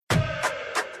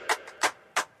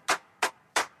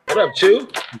What up, Chew?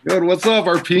 Good. What's up,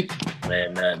 RP?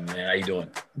 Man, nothing, man. How you doing?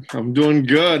 I'm doing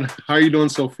good. How are you doing,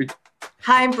 Sophie?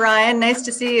 Hi, Brian. Nice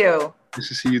to see you. Nice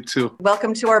to see you too.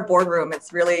 Welcome to our boardroom.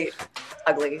 It's really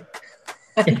ugly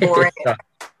and boring.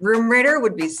 Room Raider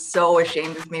would be so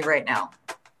ashamed of me right now.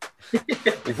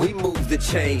 We move the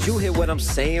change. You hear what I'm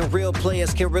saying? Real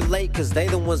players can relate, cause they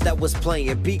the ones that was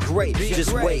playing. Be great.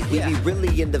 Just wait. We be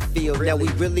really in the field. Now we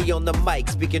really on the mic,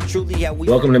 speaking truly how we.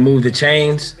 Welcome to Move the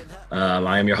Chains.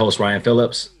 I am your host, Ryan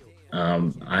Phillips.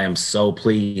 I am so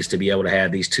pleased to be able to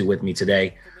have these two with me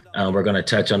today. We're going to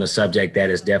touch on a subject that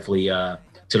is definitely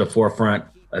to the forefront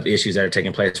of issues that are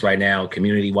taking place right now,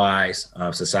 community-wise,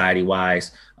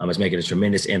 society-wise. It's making a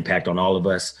tremendous impact on all of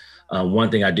us.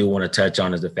 One thing I do want to touch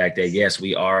on is the fact that, yes,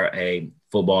 we are a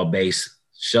football-based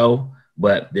show,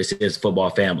 but this is football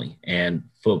family, and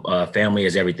family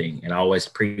is everything. And I always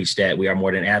preach that we are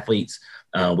more than athletes.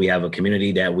 We have a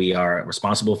community that we are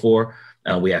responsible for.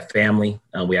 We have family,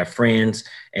 we have friends,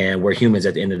 and we're humans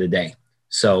at the end of the day.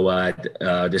 So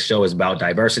this show is about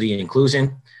diversity and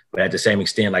inclusion, but at the same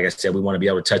extent, like I said, we want to be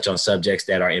able to touch on subjects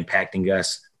that are impacting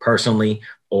us personally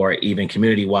or even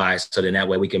community-wise, so then that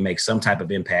way we can make some type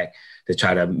of impact to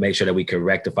try to make sure that we can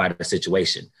rectify the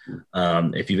situation.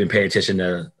 If you've been paying attention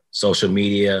to social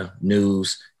media,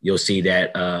 news, you'll see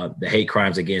that the hate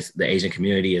crimes against the Asian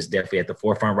community is definitely at the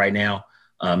forefront right now.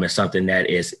 It's something that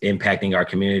is impacting our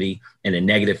community in a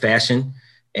negative fashion.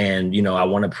 And, you know, I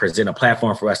want to present a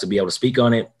platform for us to be able to speak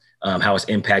on it, how it's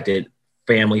impacted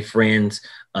family, friends,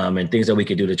 and things that we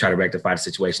could do to try to rectify the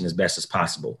situation as best as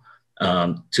possible.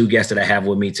 Two guests that I have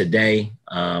with me today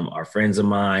are friends of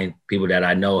mine, people that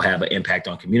I know have an impact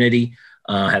on community,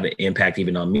 have an impact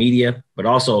even on media, but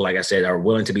also, like I said, are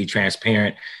willing to be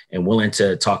transparent and willing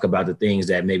to talk about the things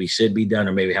that maybe should be done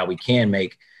or maybe how we can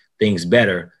make things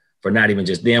better for not even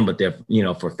just them, but they're, you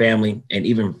know, for family and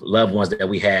even loved ones that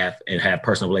we have and have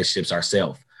personal relationships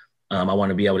ourselves. I want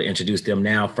to be able to introduce them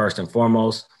now. First and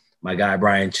foremost, my guy,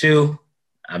 Brian Chew.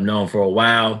 I've known him for a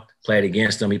while, played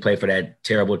against him. He played for that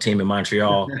terrible team in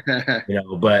Montreal, you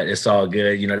know, but it's all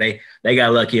good. You know, they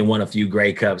got lucky and won a few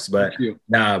Grey Cups, but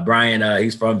Brian,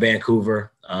 he's from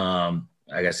Vancouver.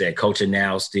 Like I said, coaching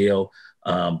now still,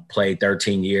 played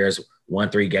 13 years, won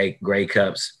 3 Grey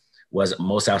Cups, was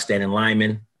most outstanding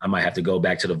lineman. I might have to go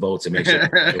back to the votes and make sure.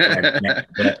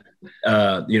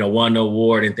 But, you know, won the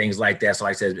award and things like that. So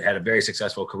like I said, had a very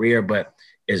successful career, but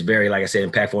is very, like I said,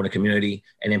 impactful in the community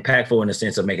and impactful in the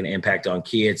sense of making an impact on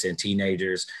kids and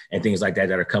teenagers and things like that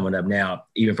that are coming up now,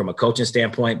 even from a coaching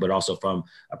standpoint, but also from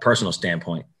a personal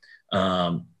standpoint.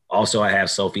 Also, I have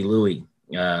Sophie Louie,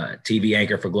 TV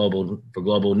anchor for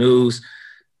Global News,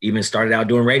 even started out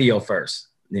doing radio first,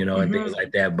 you know, and things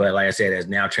like that. But like I said, has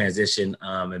now transitioned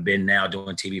and been now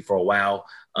doing TV for a while.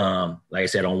 Like I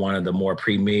said, on one of the more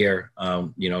premier,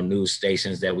 you know, news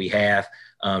stations that we have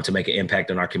to make an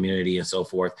impact on our community and so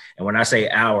forth. And when I say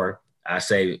our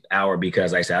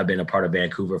because like I said, I've been a part of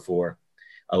Vancouver for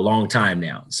a long time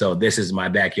now. So this is my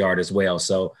backyard as well.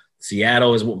 So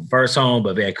Seattle is first home,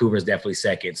 but Vancouver is definitely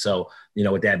second. So, you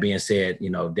know, with that being said, you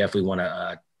know, definitely want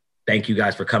to thank you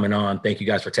guys for coming on. Thank you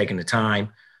guys for taking the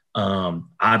time.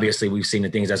 Obviously, we've seen the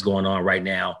things that's going on right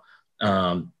now.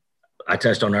 I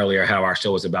touched on earlier how our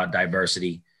show is about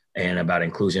diversity and about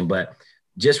inclusion, but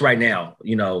just right now,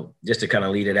 you know, just to kind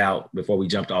of lead it out before we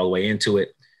jumped all the way into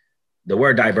it, the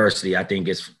word diversity, I think,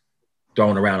 gets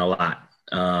thrown around a lot.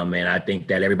 And I think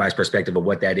that everybody's perspective of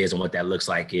what that is and what that looks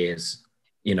like is,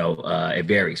 you know, it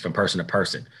varies from person to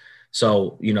person.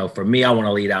 So, you know, for me, I want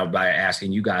to lead out by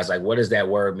asking you guys, like, what does that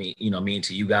word mean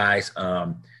to you guys?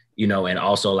 You know, and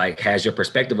also, like, has your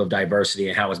perspective of diversity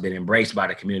and how it's been embraced by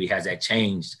the community, has that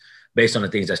changed based on the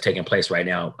things that's taking place right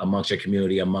now amongst your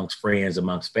community, amongst friends,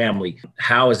 amongst family?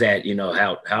 How is that, you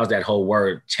know, how's that whole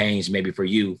word changed maybe for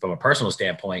you from a personal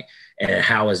standpoint? And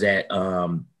how is that,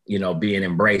 you know, being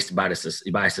embraced by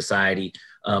society,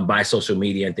 by social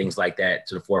media and things like that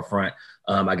to the forefront?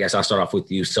 I guess I'll start off with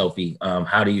you, Sophie.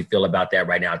 How do you feel about that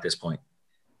right now at this point?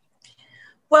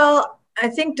 Well, I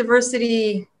think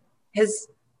diversity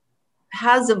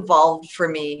has evolved for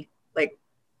me, like,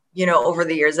 you know, over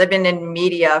the years. I've been in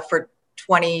media for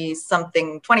 20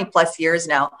 plus years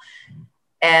now.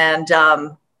 And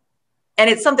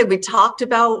it's something we talked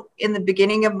about in the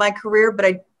beginning of my career, but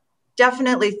I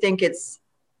definitely think it's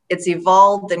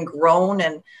evolved and grown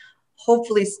and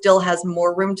hopefully still has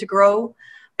more room to grow.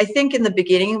 I think in the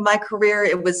beginning of my career,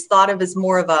 it was thought of as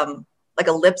more of like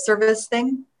a lip service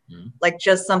thing, like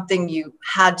just something you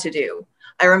had to do.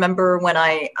 I remember when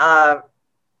I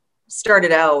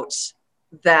started out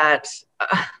that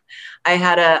I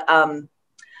had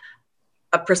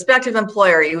a prospective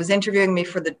employer. He was interviewing me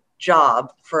for the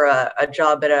job for a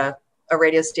job at a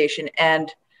radio station,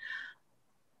 and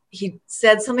he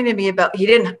said something to me about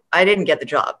I didn't get the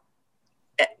job,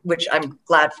 which I'm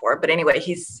glad for. But anyway,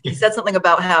 he said something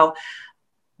about how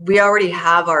we already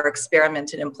have our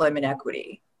experiment in employment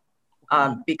equity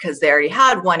because they already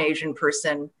had one Asian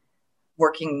person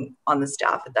working on the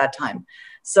staff at that time.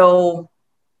 So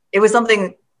it was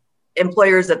something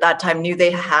employers at that time knew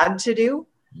they had to do.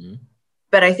 Mm-hmm.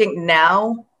 But I think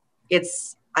now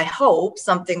it's, I hope,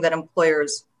 something that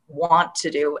employers want to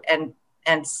do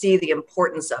and see the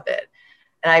importance of it.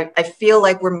 And I feel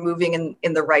like we're moving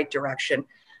in the right direction.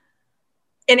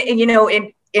 And you know,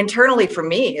 internally for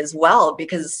me as well,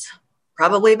 because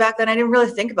probably back then I didn't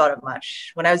really think about it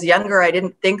much. When I was younger, I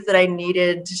didn't think that I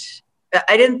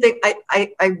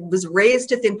was raised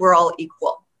to think we're all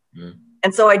equal. Mm.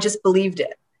 And so I just believed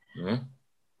it.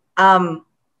 Mm.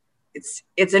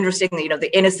 It's interesting that, you know,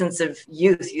 the innocence of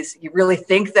youth, you really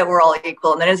think that we're all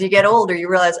equal. And then as you get older, you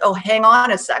realize, oh, hang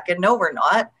on a second. No, we're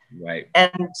not. Right.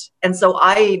 And so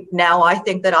I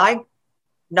think that I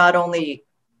not only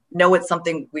know it's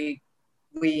something we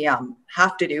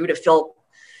have to do to feel,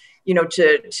 you know,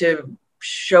 to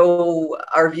show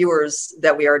our viewers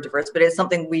that we are diverse, but it's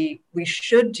something we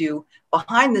should do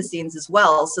behind the scenes as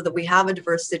well, so that we have a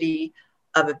diversity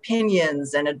of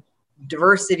opinions and a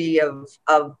diversity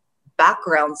of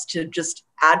backgrounds to just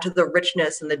add to the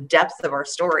richness and the depth of our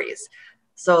stories.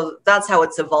 So that's how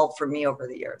it's evolved for me over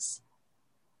the years.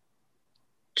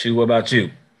 Chu, what about you?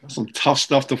 Some tough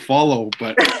stuff to follow,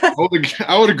 but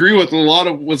I would agree with a lot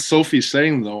of what Sophie's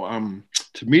saying, though.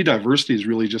 To me, diversity is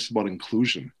really just about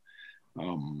inclusion.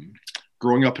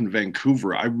 Growing up in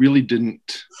Vancouver, I really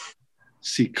didn't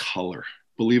see color,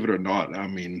 believe it or not. I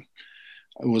mean,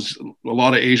 it was a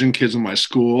lot of Asian kids in my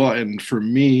school, and for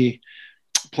me,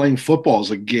 playing football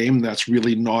is a game that's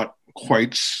really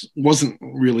wasn't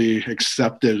really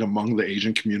accepted among the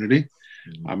Asian community.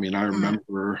 Mm-hmm. I mean, I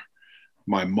remember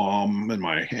my mom and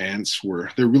my aunts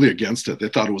they're really against it. They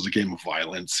thought it was a game of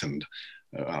violence, and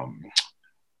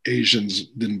Asians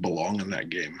didn't belong in that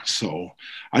game. So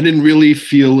I didn't really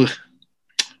feel,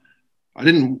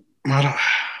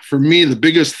 for me, the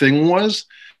biggest thing was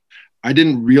I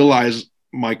didn't realize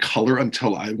my color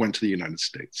until I went to the United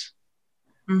States.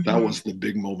 Mm-hmm. That was the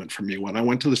big moment for me. When I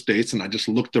went to the States and I just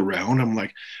looked around, I'm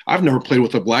like, I've never played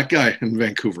with a black guy in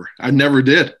Vancouver. I never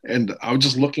did. And I was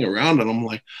just looking around and I'm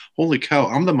like, holy cow,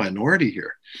 I'm the minority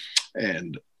here.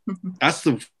 And that's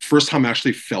the first time I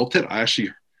actually felt it. I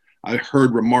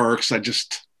heard remarks.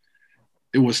 It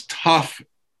was tough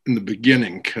in the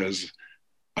beginning because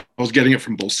I was getting it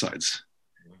from both sides.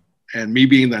 And me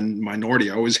being the minority,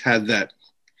 I always had that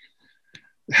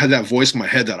voice in my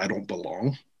head that I don't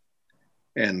belong.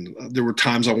 And there were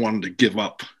times I wanted to give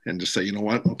up and just say, you know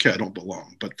what? Okay, I don't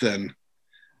belong. But then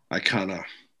I kind of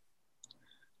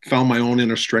found my own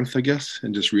inner strength, I guess,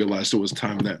 and just realized it was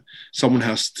time that someone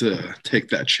has to take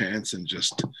that chance and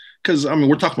just, because, I mean,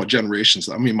 we're talking about generations.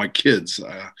 I mean, my kids,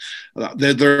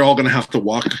 they're all going to have to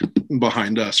walk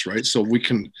behind us, right? So we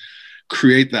can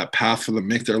create that path for them,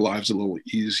 make their lives a little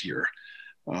easier.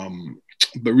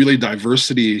 But really,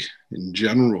 diversity in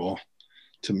general,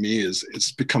 to me,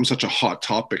 it's become such a hot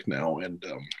topic now. And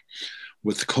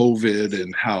with COVID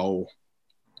and how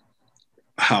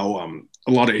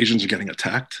a lot of Asians are getting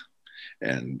attacked.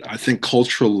 And I think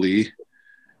culturally,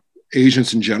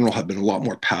 Asians in general have been a lot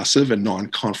more passive and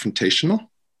non-confrontational.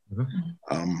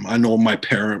 Mm-hmm. I know my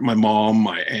mom,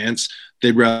 my aunts,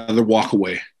 they'd rather walk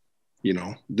away. You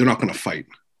know, they're not going to fight.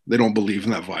 They don't believe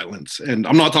in that violence. And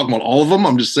I'm not talking about all of them.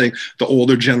 I'm just saying the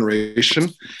older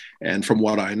generation. And from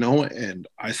what I know, and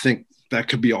I think that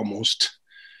could be almost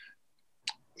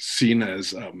seen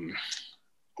as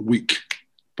weak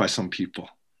by some people.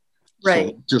 Right.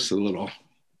 So just a little.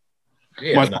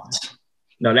 Yeah.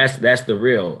 No, that's the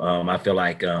real. I feel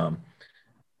like some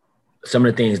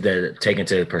of the things that take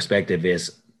into perspective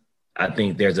is, I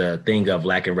think there's a thing of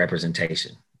lack of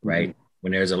representation, right? Mm-hmm.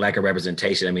 When there's a lack of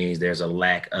representation, that means there's a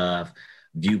lack of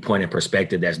viewpoint and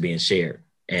perspective that's being shared.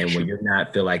 And when you're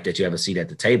not feel like that you have a seat at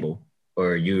the table,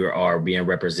 or you are being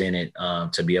represented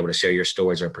to be able to share your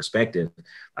stories or perspective,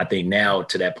 I think now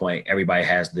to that point, everybody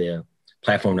has the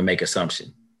platform to make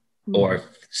assumption or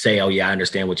say, oh yeah, I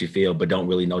understand what you feel, but don't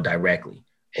really know directly.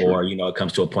 Sure. Or, you know, it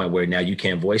comes to a point where now you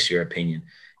can't voice your opinion.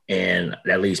 And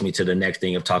that leads me to the next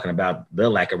thing of talking about the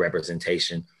lack of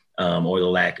representation or the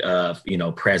lack of, you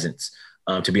know, presence.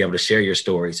 To be able to share your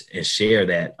stories and share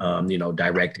that, you know,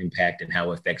 direct impact and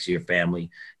how it affects your family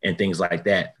and things like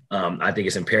that. I think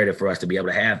it's imperative for us to be able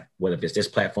to have, whether it's this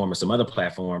platform or some other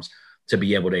platforms, to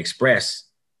be able to express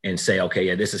and say, okay,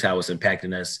 yeah, this is how it's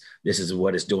impacting us. This is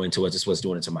what it's doing to us. This is what's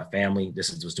doing it to my family.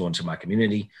 This is what's doing to my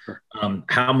community. Sure.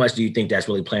 How much do you think that's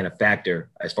really playing a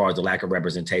factor as far as the lack of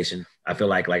representation? I feel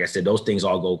like I said, those things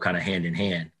all go kind of hand in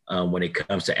hand when it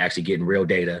comes to actually getting real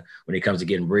data, when it comes to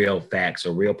getting real facts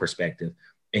or real perspective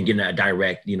and getting a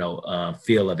direct,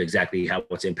 feel of exactly how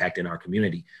it's impacting our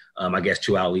community. I guess,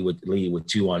 Chu, I'll lead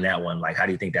with you on that one. Like, how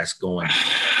do you think that's going?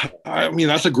 I mean,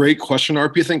 that's a great question,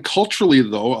 RP. I think culturally,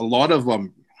 though, a lot of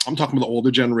I'm talking about the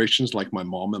older generations, like my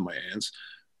mom and my aunts.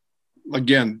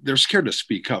 Again, they're scared to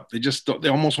speak up. They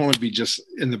almost want to be just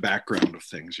in the background of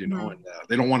things, and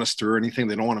they don't want to stir anything.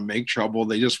 They don't want to make trouble.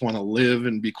 They just want to live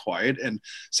and be quiet. And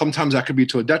sometimes that could be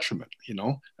to a detriment.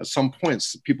 At some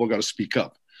points, people got to speak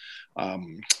up.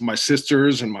 My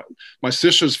sisters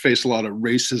face a lot of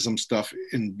racism stuff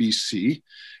in BC,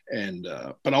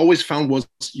 but I always found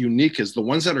what's unique is the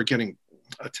ones that are getting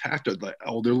attacked are the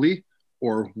elderly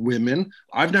or women.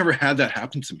 I've never had that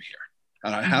happen to me here,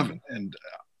 and I haven't. And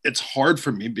it's hard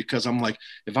for me because I'm like,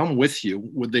 if I'm with you,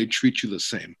 would they treat you the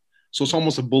same? So it's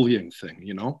almost a bullying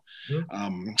thing,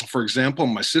 For example,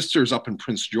 my sister's up in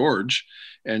Prince George,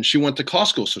 and she went to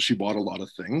Costco, so she bought a lot of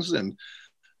things, and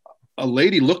a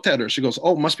lady looked at her. She goes,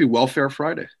 "Oh, it must be Welfare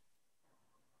Friday."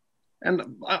 And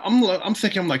I'm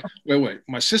thinking, wait.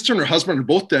 My sister and her husband are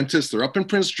both dentists. They're up in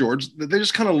Prince George. They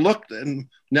just kind of looked, and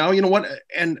now, you know what?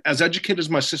 And as educated as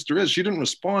my sister is, she didn't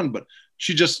respond, but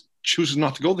she just chooses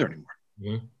not to go there anymore.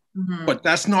 Mm-hmm. But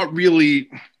that's not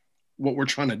really what we're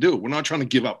trying to do. We're not trying to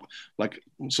give up.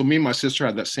 So me and my sister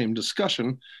had that same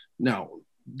discussion. Now,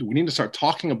 do we need to start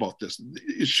talking about this?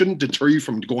 It shouldn't deter you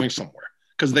from going somewhere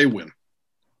because they win.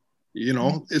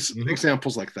 It's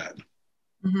examples like that.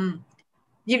 Mm-hmm.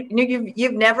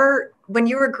 You've never, when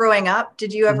you were growing up,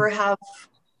 did you ever have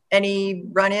any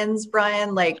run-ins,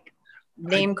 Brian, like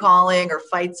name calling or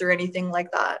fights or anything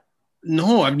like that?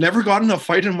 No, I've never gotten in a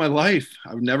fight in my life.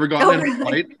 I've never gotten in a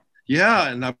fight. Yeah,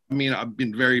 and I've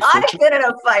been very fortunate. I've been in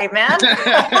a fight, man.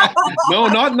 No,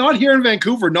 not here in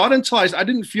Vancouver. Not until I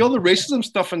didn't feel the racism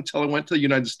stuff until I went to the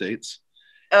United States.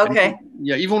 Okay. And,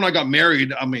 yeah, even when I got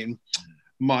married, I mean,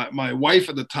 my wife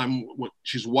at the time,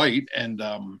 she's white, and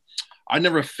I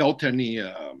never felt any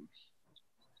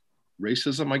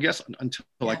racism, I guess, until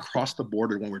I crossed the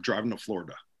border when we're driving to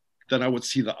Florida. Then I would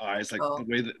see the eyes, the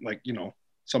way that,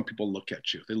 some people look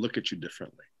at you. They look at you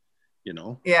differently,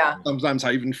 Yeah. Sometimes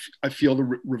I feel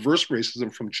the reverse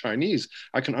racism from Chinese.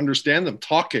 I can understand them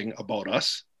talking about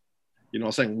us,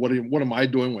 saying, what am I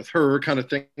doing with her kind of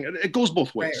thing. It goes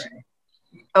both ways.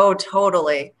 Right. Oh,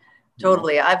 totally.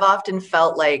 Totally. I've often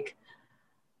felt like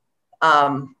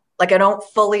I don't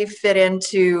fully fit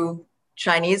into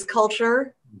Chinese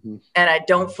culture, and I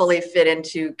don't fully fit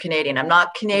into Canadian. I'm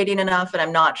not Canadian enough, and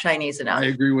I'm not Chinese enough. I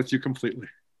agree with you completely.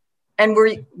 And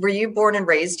were you born and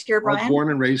raised here, Brian? I was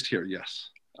born and raised here, yes.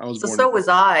 So was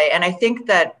I. And I think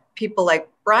that people like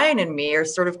Brian and me are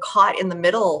sort of caught in the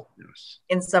middle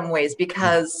in some ways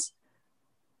because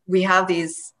we have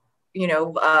these,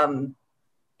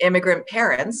 immigrant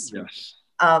parents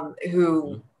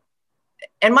who,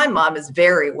 and my mom is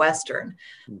very Western,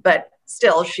 but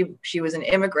still she was an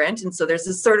immigrant. And so there's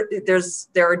this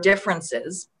there are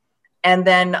differences. And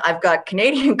then I've got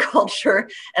Canadian culture,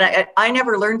 and I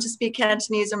never learned to speak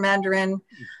Cantonese or Mandarin.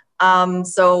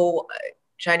 So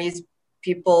Chinese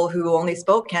people who only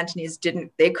spoke Cantonese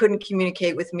couldn't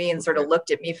communicate with me and sort of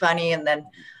looked at me funny. And then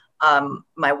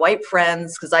my white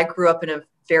friends, because I grew up in a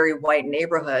very white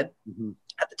neighborhood.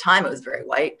 At the time, it was very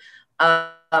white.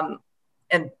 And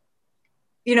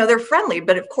they're friendly,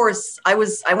 but of course I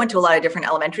went to a lot of different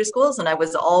elementary schools, and I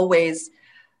was always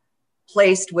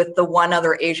placed with the one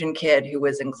other Asian kid who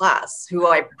was in class, who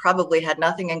I probably had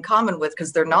nothing in common with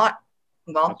because they're not,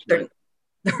 they're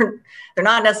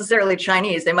not necessarily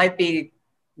Chinese. They might be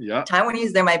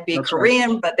Taiwanese, they might be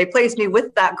Korean, but they placed me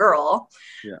with that girl,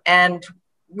 and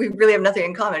we really have nothing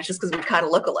in common. It's just because we kind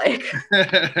of look alike.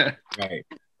 Right.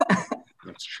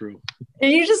 That's true.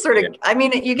 And you just sort of,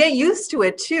 you get used to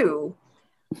it too.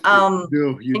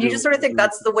 You just sort of think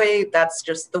that's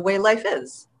just the way life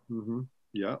is. Mm-hmm.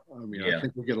 Yeah. I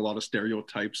think we get a lot of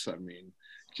stereotypes.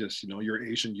 Just, you're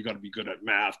Asian, you got to be good at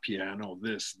math, piano,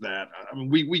 this, that.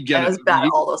 We get it. Bad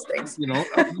at all those things.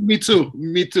 Me too.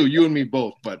 You and me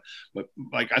both. But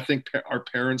I think our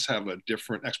parents have a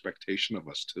different expectation of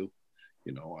us too.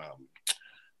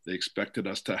 They expected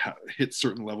us to hit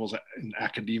certain levels in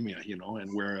academia, and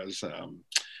whereas it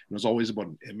was always about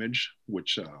an image,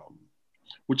 which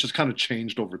has kind of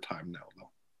changed over time now,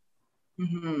 though.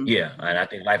 Mm-hmm. Yeah, and I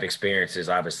think life experiences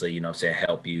obviously,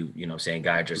 help you,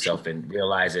 guide yourself in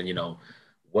realizing,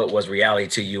 what was reality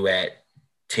to you at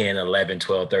 10, 11,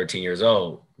 12, 13 years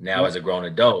old. Now as a grown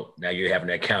adult, now you're having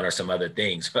to encounter some other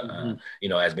things, you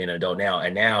know, as being an adult now.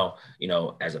 And now, you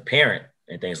know, as a parent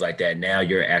and things like that, now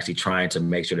you're actually trying to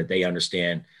make sure that they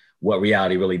understand what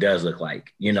reality really does look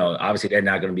like. You know, obviously they're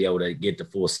not going to be able to get the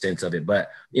full sense of it, but,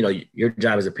 you know, your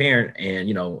job as a parent and,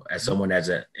 you know, as someone that's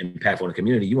impactful in the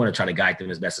community, you want to try to guide them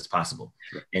as best as possible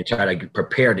and try to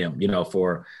prepare them, you know,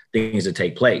 for things to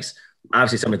take place.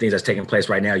 Obviously, some of the things that's taking place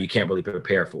right now, you can't really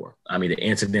prepare for. I mean, the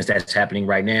incidents that's happening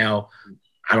right now,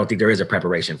 I don't think there is a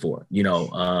preparation for. You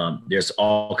know, there's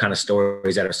all kind of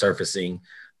stories that are surfacing,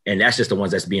 and that's just the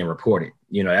ones that's being reported.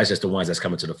 You know, that's just the ones that's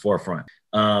coming to the forefront.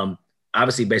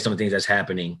 Obviously, based on the things that's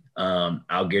happening,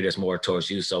 I'll gear this more towards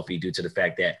you, Sophie, due to the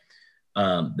fact that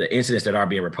the incidents that are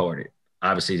being reported,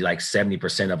 obviously, like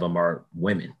 70% of them are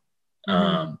women.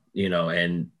 You know,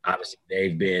 and obviously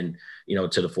they've been, you know,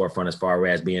 to the forefront as far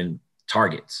as being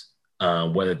targets,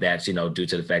 whether that's, you know, due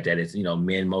to the fact that it's, you know,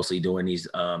 men mostly doing these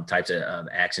types of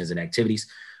actions and activities.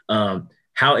 How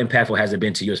impactful has it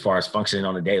been to you as far as functioning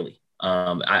on a daily?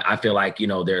 I feel like, you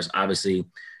know, there's obviously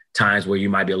times where you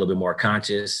might be a little bit more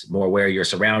conscious, more aware of your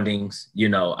surroundings, you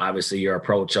know, obviously your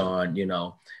approach on, you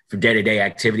know, for day-to-day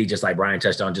activity, just like Brian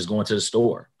touched on, just going to the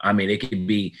store. I mean, it could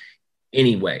be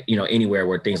anyway, you know, anywhere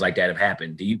where things like that have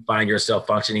happened. Do you find yourself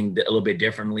functioning a little bit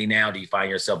differently now? Do you find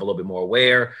yourself a little bit more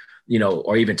aware, you know,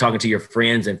 or even talking to your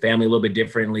friends and family a little bit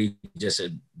differently, just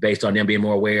based on them being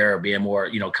more aware or being more,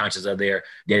 you know, conscious of their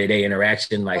day-to-day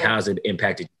interaction? Like, how has it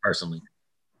impacted you personally?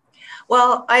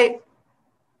 Well, I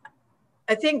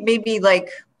think maybe like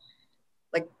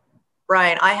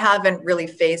Brian, I haven't really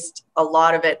faced a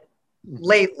lot of it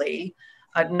lately,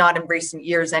 not in recent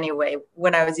years anyway.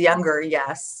 When I was younger,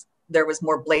 yes, there was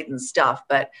more blatant stuff,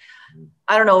 but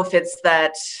I don't know if it's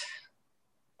that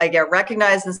I get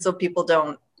recognized and so people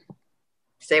don't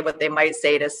say what they might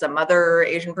say to some other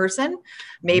Asian person.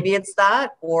 Maybe it's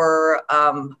that, or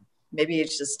maybe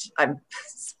it's just I'm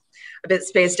a bit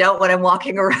spaced out when I'm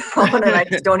walking around and I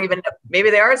just don't even know. Maybe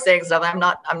they are saying stuff. I'm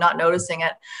not noticing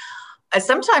it. I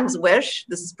sometimes wish,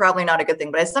 this is probably not a good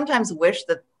thing, but I sometimes wish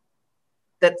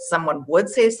that someone would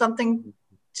say something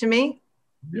to me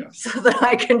so that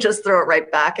I can just throw it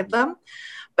right back at them.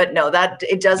 But no, that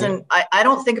it doesn't, I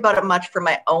don't think about it much for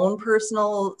my own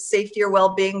personal safety or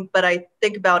well-being, but I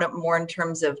think about it more in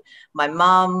terms of my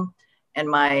mom and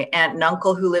my aunt and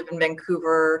uncle who live in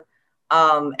Vancouver,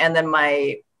 and then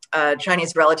my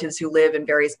Chinese relatives who live in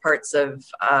various parts of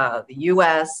the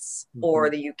US or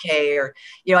the UK, or,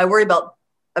 you know, I worry about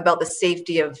the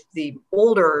safety of the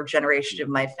older generation of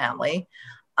my family,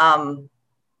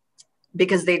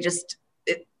 because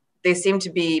they seem to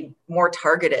be more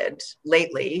targeted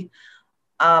lately.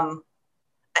 And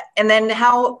then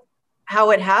how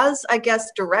it has, I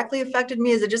guess, directly affected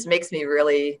me is it just makes me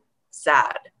really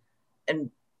sad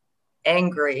and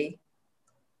angry.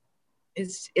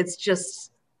 It's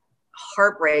just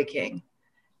heartbreaking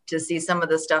to see some of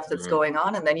the stuff that's going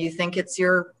on, and then you think it's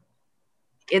your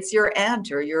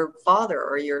aunt or your father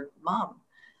or your mom.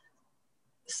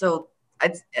 So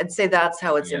I'd say that's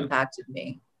how it's impacted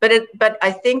me. But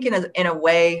I think in a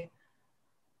way,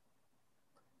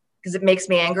 because it makes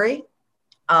me angry,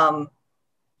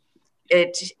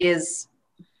 it's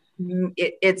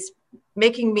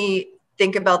making me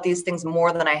think about these things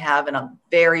more than I have in a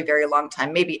very, very long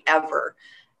time, maybe ever,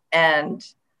 and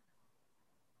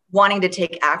wanting to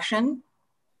take action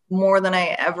more than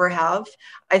I ever have.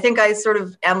 I think I sort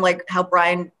of am like how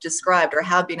Brian described, or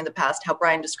have been in the past, how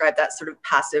Brian described that sort of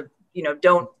passive, you know,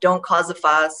 don't cause a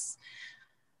fuss,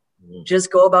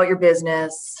 just go about your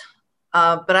business.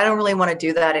 But I don't really want to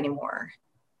do that anymore.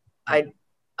 I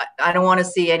don't want to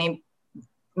see any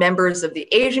members of the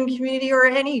Asian community or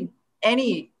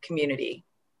any community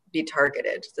be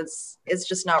targeted. It's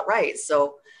just not right.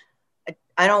 So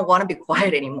I don't want to be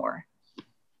quiet anymore.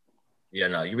 Yeah,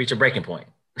 no, you reach a breaking point.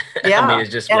 Yeah, I mean, it's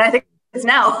just, and I think it's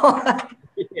now.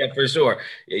 Yeah, for sure.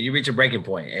 Yeah, you reach a breaking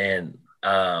point, and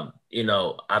you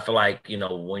know, I feel like, you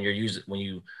know, when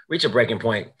you reach a breaking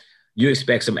point, you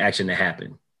expect some action to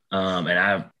happen.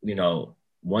 And you know,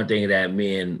 one thing that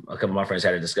me and a couple of my friends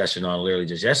had a discussion on literally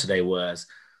just yesterday was,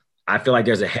 I feel like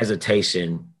there's a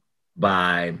hesitation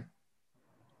by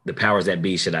the powers that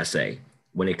be, should I say,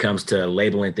 when it comes to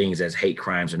labeling things as hate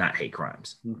crimes or not hate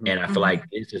crimes. And I feel like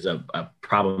this is a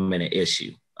problem and an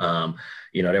issue.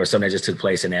 You know, there was something that just took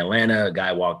place in Atlanta. A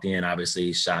guy walked in,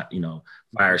 obviously shot, you know,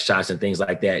 fired shots and things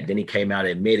like that. Then he came out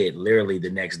and admitted literally the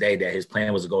next day that his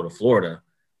plan was to go to Florida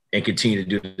and continue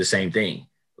to do the same thing.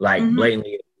 Like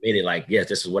blatantly admitted, like, yes,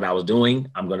 this is what I was doing.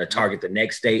 I'm going to target the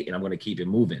next state and I'm going to keep it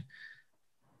moving.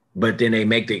 But then they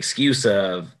make the excuse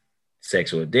of,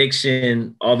 sexual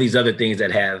addiction, all these other things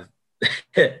that have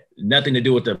nothing to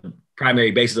do with the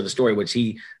primary basis of the story, which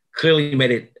he clearly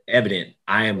made it evident.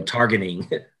 I am targeting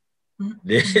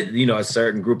this, a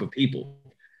certain group of people.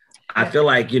 I feel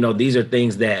like, these are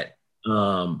things that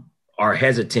are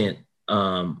hesitant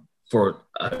for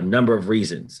a number of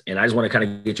reasons. And I just want to kind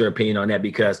of get your opinion on that,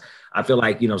 because I feel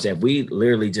like, if we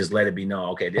literally just let it be known,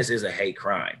 okay, this is a hate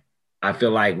crime. I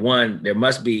feel like, one, there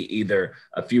must be either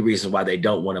a few reasons why they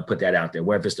don't want to put that out there.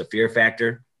 Whether it's the fear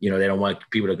factor, they don't want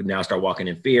people to now start walking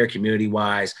in fear,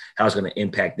 community-wise, how it's going to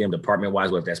impact them,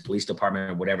 department-wise, whether that's police department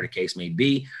or whatever the case may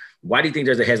be. Why do you think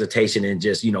there's a hesitation in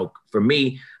just, for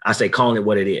me, I say calling it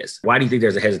what it is? Why do you think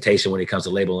there's a hesitation when it comes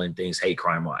to labeling things hate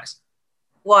crime-wise?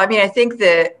 Well, I mean, I think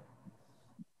that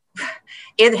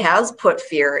it has put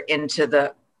fear into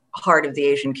the heart of the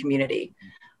Asian community.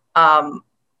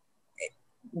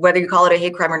 Whether you call it a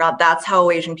hate crime or not, that's how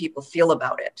Asian people feel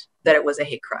about it, that it was a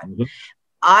hate crime. Mm-hmm.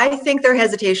 I think their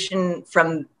hesitation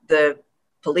from the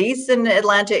police in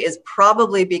Atlanta is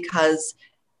probably because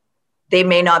they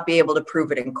may not be able to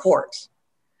prove it in court.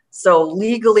 So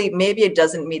legally, maybe it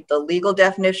doesn't meet the legal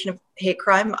definition of hate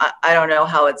crime. I don't know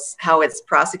how it's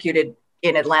prosecuted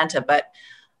in Atlanta, but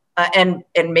and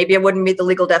maybe it wouldn't meet the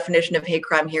legal definition of hate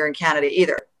crime here in Canada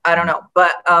either. I don't know,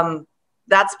 but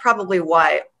that's probably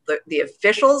why the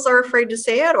officials are afraid to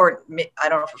say it, or I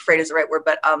don't know if afraid is the right word,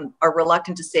 but are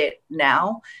reluctant to say it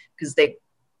now because they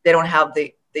don't have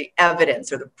the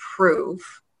evidence or the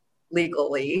proof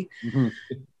legally. Mm-hmm.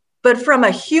 But from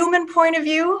a human point of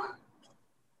view,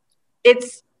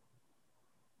 it's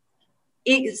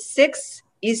 6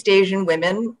 East Asian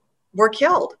women were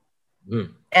killed.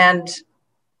 Mm.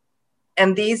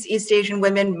 And these East Asian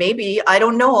women, maybe, I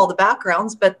don't know all the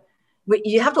backgrounds, but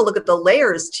you have to look at the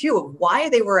layers too of why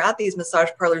they were at these massage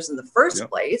parlors in the first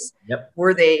place. Yep.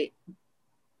 Were they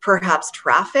perhaps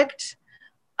trafficked?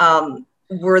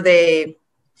 Were they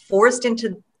forced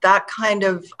into that kind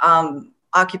of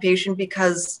occupation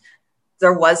because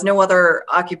there was no other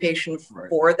occupation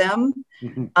for them?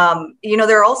 Mm-hmm.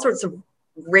 There are all sorts of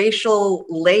racial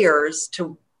layers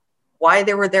to why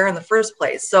they were there in the first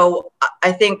place. So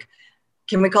I think,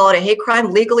 can we call it a hate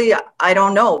crime? Legally, I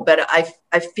don't know, but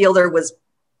I feel there was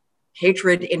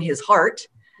hatred in his heart.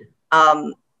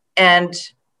 And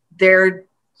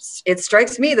it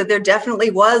strikes me that there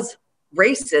definitely was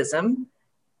racism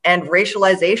and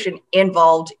racialization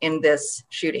involved in this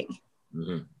shooting.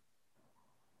 Mm-hmm.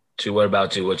 Chu, what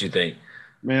about you? What you think?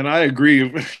 Man, I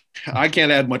agree. I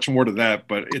can't add much more to that,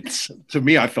 but to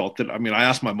me, I felt it. I mean, I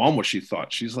asked my mom what she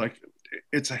thought. She's like,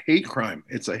 it's a hate crime.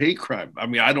 It's a hate crime. I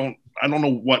mean, I don't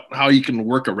know how you can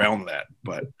work around that,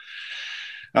 but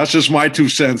that's just my 2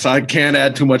 cents. I can't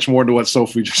add too much more to what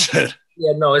Sophie just said.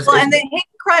 Yeah, no, and the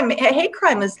hate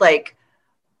crime is like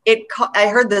I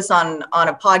heard this on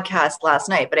a podcast last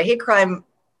night, but a hate crime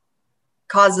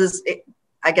causes,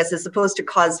 I guess, is supposed to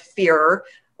cause fear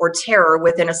or terror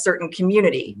within a certain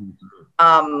community.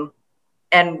 Mm-hmm.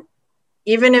 And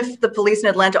even if the police in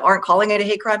Atlanta aren't calling it a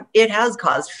hate crime, it has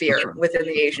caused fear within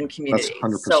the Asian community.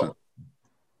 That's 100%. So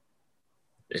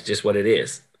it's just what it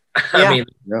is. Yeah. I mean,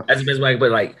 that's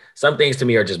but some things to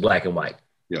me are just black and white.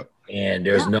 Yeah. And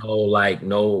there's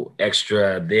no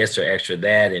extra this or extra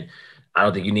that. And I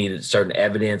don't think you need certain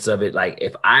evidence of it. Like,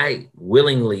 if I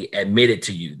willingly admitted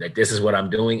to you that this is what I'm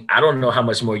doing, I don't know how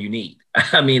much more you need.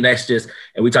 I mean, that's just,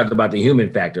 and we talked about the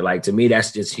human factor. Like, to me,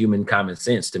 that's just human common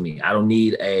sense to me. I don't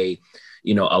need a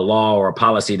law or a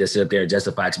policy to sit up there and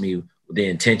justify to me the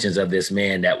intentions of this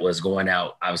man that was going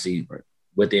out, obviously,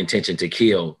 with the intention to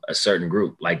kill a certain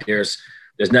group. Like, there's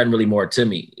nothing really more to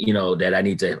me, that I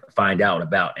need to find out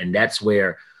about. And that's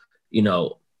where,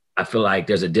 I feel like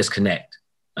there's a disconnect.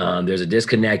 There's a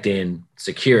disconnect in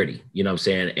security, you know what I'm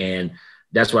saying? And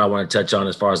that's what I want to touch on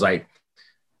as far as like,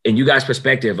 in you guys'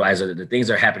 perspective, as the things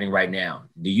that are happening right now,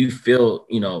 do you feel,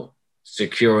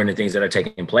 secure in the things that are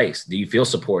taking place? Do you feel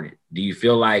supported? Do you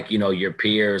feel like, your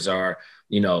peers are,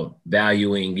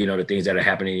 valuing, the things that are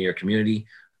happening in your community?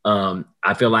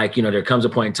 I feel like, there comes a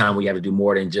point in time where you have to do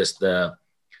more than just the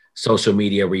social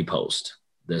media repost,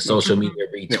 the social media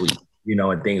retweet,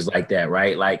 and things like that,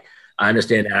 right? Like, I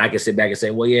understand that I can sit back and say,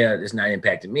 well, yeah, it's not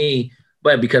impacting me,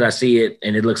 but because I see it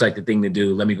and it looks like the thing to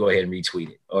do, let me go ahead and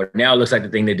retweet it. Or now it looks like the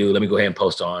thing to do, let me go ahead and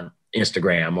post on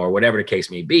Instagram or whatever the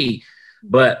case may be.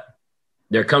 But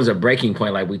there comes a breaking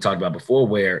point, like we talked about before,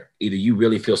 where either you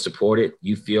really feel supported,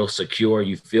 you feel secure,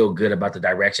 you feel good about the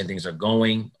direction things are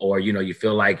going, or, you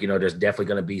feel like, there's definitely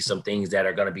going to be some things that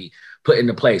are going to be put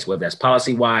into place, whether that's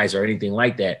policy wise or anything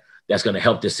like that, that's going to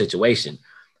help this situation.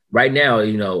 Right now,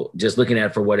 just looking at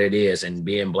it for what it is and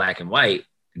being black and white,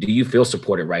 do you feel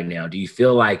supported right now? Do you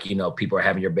feel like, people are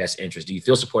having your best interest? Do you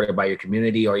feel supported by your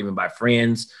community or even by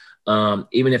friends?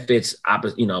 Even if it's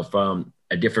from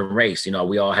a different race,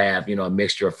 we all have, a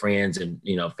mixture of friends and,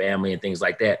 family and things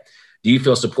like that. Do you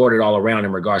feel supported all around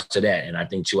in regards to that? And I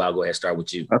think, Chu, I'll go ahead and start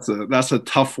with you. That's a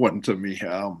tough one to me.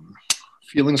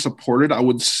 Feeling supported, I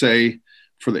would say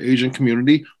for the Asian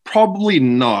community, probably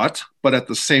not. But at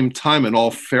the same time, in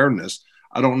all fairness,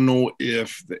 I don't know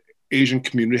if the Asian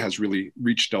community has really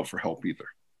reached out for help either.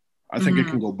 I think it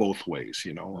can go both ways.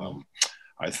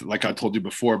 Like I told you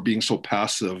before, being so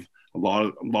passive, a lot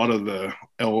of the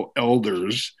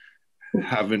elders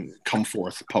haven't come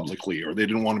forth publicly, or they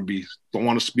don't want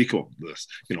to speak of this.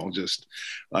 Just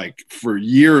like for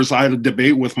years, I had a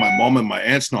debate with my mom and my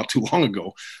aunts not too long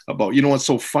ago about, what's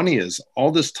so funny is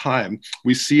all this time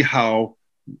we see how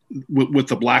with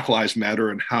the Black Lives Matter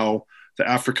and how the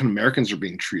African Americans are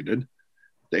being treated.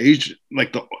 The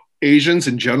Asians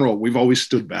in general, we've always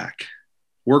stood back.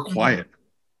 We're quiet.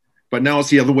 But now it's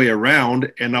the other way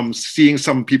around. And I'm seeing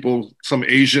some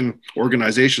Asian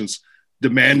organizations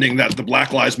demanding that the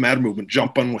Black Lives Matter movement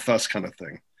jump on with us kind of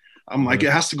thing. I'm like,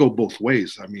 it has to go both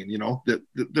ways. I mean,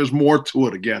 there's more to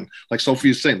it again. Like Sophie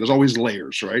is saying, there's always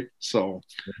layers, right? So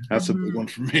that's a big one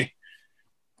for me.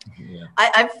 Yeah.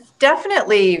 I've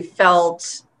definitely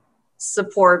felt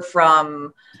support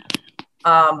from,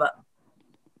 for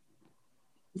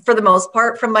the most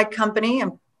part, from my company.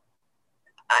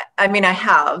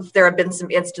 There have been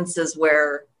some instances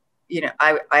where,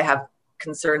 I have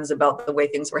concerns about the way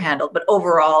things were handled, but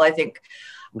overall, I think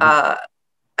I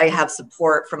have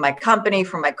support from my company,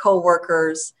 from my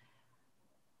coworkers,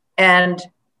 and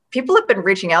people have been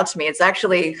reaching out to me.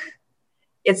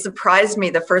 It surprised me.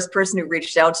 The first person who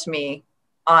reached out to me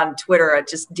on Twitter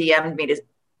just DM'd me to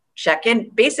check in,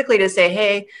 basically to say,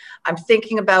 hey, I'm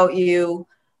thinking about you.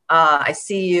 I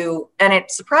see you. And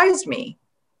it surprised me.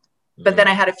 But then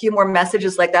I had a few more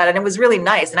messages like that, and it was really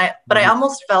nice. I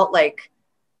almost felt like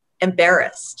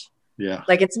embarrassed. Yeah.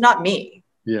 Like, it's not me.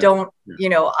 Yeah.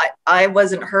 I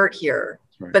wasn't hurt here,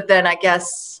 right. But then I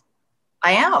guess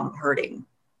I am hurting.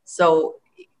 So,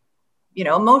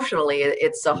 emotionally,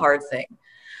 it's a hard thing.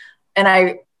 And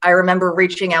I remember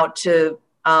reaching out to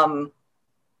some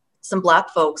Black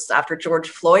folks after George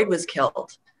Floyd was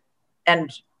killed.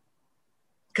 And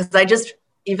because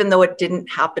even though it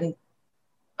didn't happen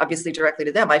obviously directly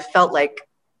to them, I felt like,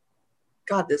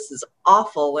 God, this is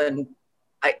awful. And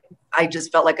I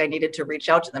just felt like I needed to reach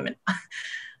out to them.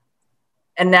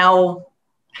 And now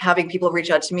having people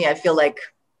reach out to me, I feel like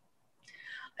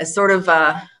I sort of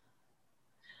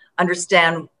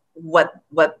understand what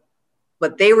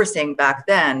they were saying back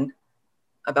then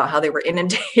about how they were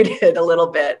inundated a little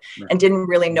bit and didn't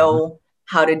really know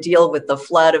how to deal with the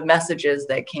flood of messages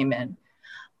that came in.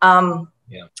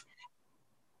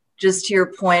 Just to your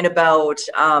point about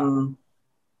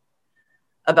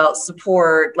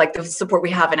support, like the support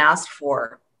we haven't asked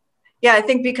for. Yeah, I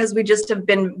think because we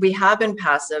have been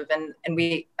passive, and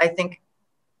I think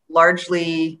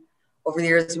largely over the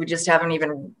years, we just haven't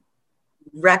even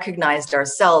recognized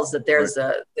ourselves that there's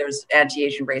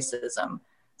anti-Asian racism.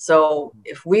 So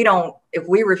if we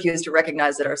refuse to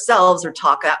recognize it ourselves or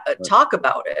talk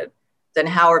about it, then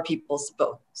how are people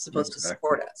supposed to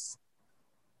support us?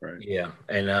 Right. Yeah.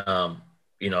 And,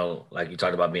 like you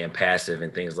talked about being passive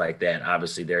and things like that.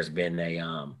 Obviously, there's been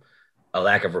a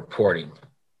lack of reporting,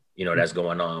 that's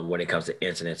going on when it comes to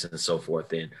incidents and so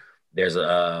forth. And there's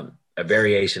a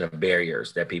variation of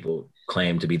barriers that people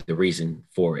claim to be the reason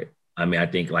for it. I mean, I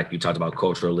think like you talked about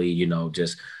culturally,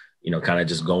 just, kind of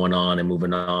just going on and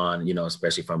moving on,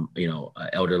 especially from, an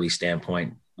elderly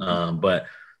standpoint. But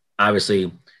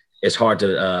obviously it's hard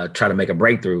to try to make a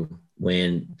breakthrough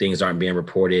when things aren't being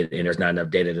reported and there's not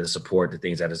enough data to support the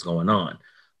things that is going on.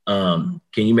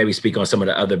 Can you maybe speak on some of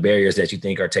the other barriers that you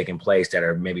think are taking place that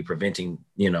are maybe preventing,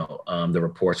 the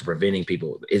reports, preventing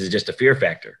people? Is it just a fear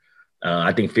factor?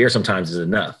 I think fear sometimes is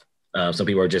enough. Some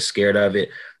people are just scared of it.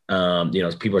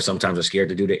 People sometimes are scared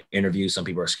to do the interview. Some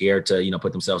people are scared to,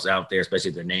 put themselves out there, especially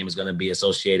if their name is going to be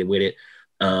associated with it.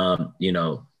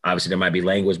 Obviously there might be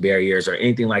language barriers or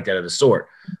anything like that of the sort.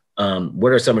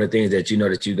 What are some of the things that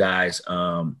that you guys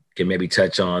can maybe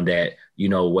touch on that,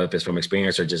 if it's from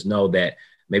experience or just know that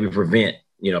maybe prevent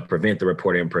the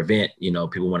reporting and prevent,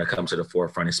 people want to come to the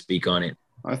forefront and speak on it?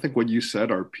 I think what you said,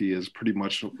 RP, is pretty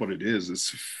much what it is. It's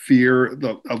fear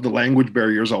of the language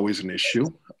barrier is always an issue.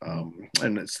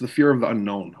 And it's the fear of the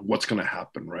unknown, what's going to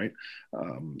happen, right?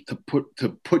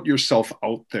 To put yourself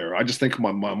out there. I just think of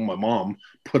my mom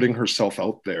putting herself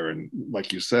out there and,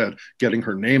 like you said, getting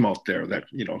her name out there that,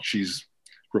 she's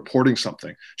reporting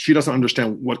something. She doesn't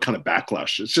understand what kind of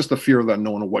backlash. It's just the fear of the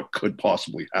unknown of what could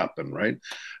possibly happen, right?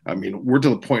 I mean, we're to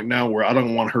the point now where I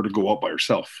don't want her to go out by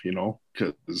herself, you know,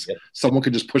 because someone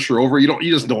could just push her over.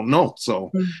 You just don't know.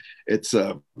 So it's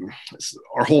our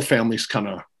whole family's kind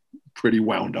of pretty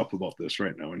wound up about this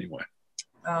right now anyway.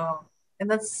 Oh, and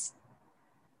that's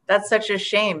such a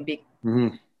shame.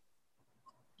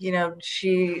 You know,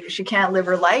 she can't live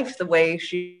her life the way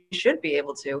she should be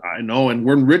able to. I know. And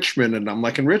we're in Richmond, and I'm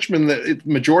like, in Richmond, the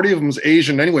majority of them is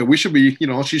Asian anyway. We should be, you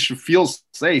know, she should feel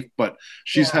safe, but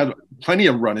she's had plenty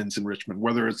of run-ins in Richmond,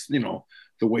 whether it's, you know,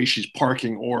 the way she's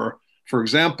parking, or, for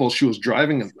example, she was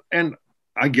driving, and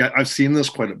I've seen this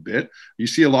quite a bit. You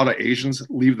see a lot of Asians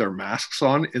leave their masks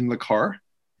on in the car.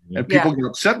 And people get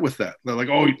upset with that. They're like,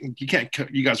 oh,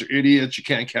 you guys are idiots. You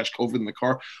can't catch COVID in the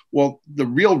car. Well, the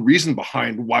real reason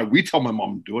behind why we tell my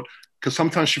mom to do it, because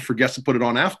sometimes she forgets to put it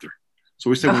on after. So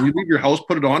we say, when you leave your house,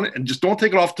 put it on, and just don't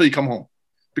take it off till you come home.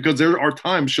 Because there are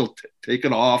times she'll take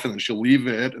it off and then she'll leave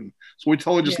it. And so we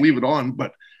tell her just leave it on.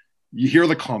 But you hear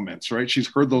the comments, right? She's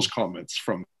heard those comments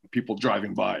from people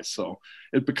driving by. So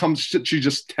it becomes, she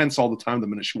just tense all the time the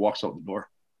minute she walks out the door.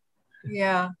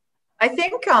 Yeah. I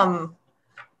think,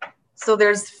 so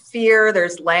there's fear,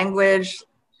 there's language,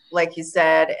 like you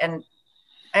said. And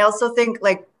I also think,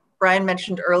 like Brian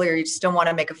mentioned earlier, you just don't want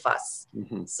to make a fuss.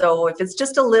 So if it's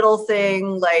just a little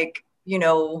thing, like, you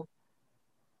know,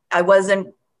 I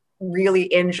wasn't really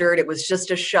injured, it was just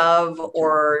a shove,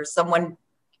 or someone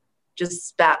just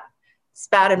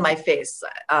spat in my face,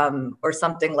 or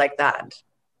something like that.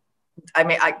 I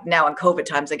mean, now in COVID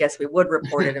times, I guess we would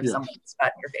report it if someone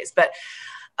spat in your face. But,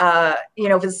 you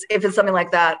know, if it's something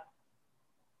like that,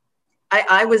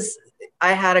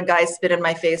 I had a guy spit in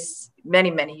my face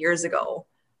many, many years ago.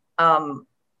 And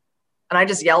I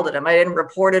just yelled at him. I didn't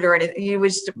report it or anything. You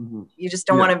just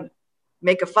don't want to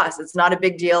make a fuss. It's not a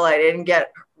big deal. I didn't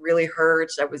get really hurt.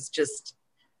 I was just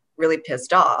really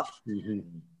pissed off.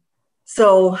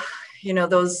 So, you know,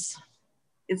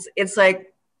 it's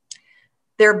like,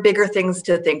 there are bigger things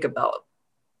to think about.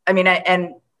 I mean,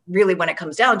 and really when it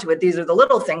comes down to it, these are the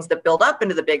little things that build up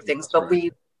into the big things, but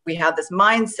we have this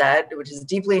mindset, which is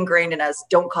deeply ingrained in us.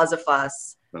 Don't cause a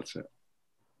fuss. That's it.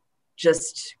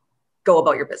 Just go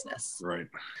about your business. Right.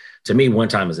 To me, one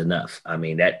time is enough. I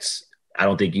mean, I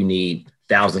don't think you need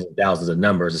thousands and thousands of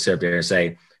numbers to sit there and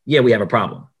say, yeah, we have a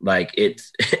problem. Like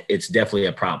it's definitely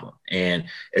a problem. And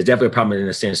it's definitely a problem in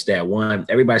the sense that, one,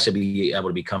 everybody should be able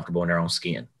to be comfortable in their own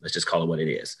skin. Let's just call it what it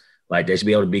is. Like they should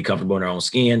be able to be comfortable in their own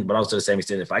skin, but also to the same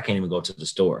extent, if I can't even go to the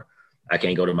store, I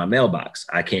can't go to my mailbox,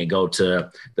 I can't go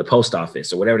to the post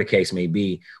office or whatever the case may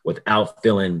be without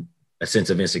feeling a sense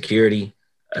of insecurity,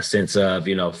 a sense of,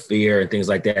 you know, fear and things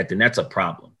like that, then that's a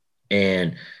problem.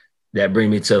 And that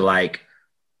brings me to like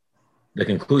the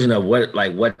conclusion of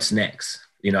what's next.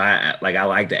 You know, I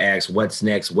like to ask what's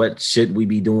next? What should we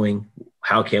be doing?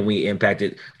 How can we impact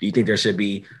it? Do you think there should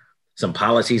be some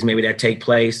policies maybe that take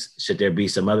place? Should there be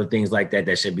some other things like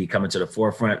that should be coming to the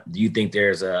forefront? Do you think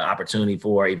there's an opportunity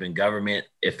for even government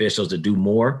officials to do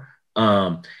more?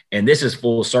 And this is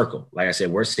full circle. Like I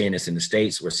said, we're seeing this in the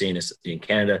States. We're seeing this in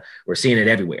Canada. We're seeing it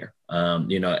everywhere.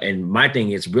 You know, and my thing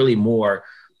is really more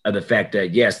of the fact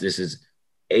that, yes, this is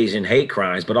Asian hate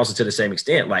crimes, but also to the same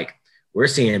extent, like we're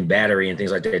seeing battery and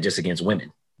things like that just against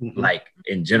women, like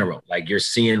in general. Like you're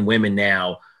seeing women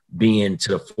now being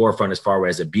to the forefront as far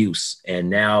as abuse. And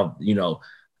now, you know,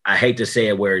 I hate to say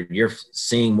it, where you're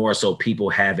seeing more so people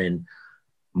having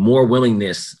more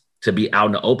willingness to be out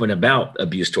in the open about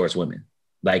abuse towards women.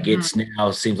 Like it's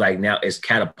now seems like now it's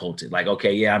catapulted. Like,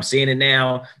 okay, yeah, I'm seeing it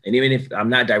now. And even if I'm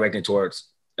not directing towards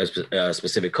a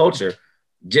specific culture,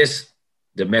 just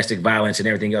domestic violence and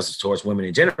everything else towards women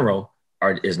in general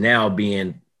is now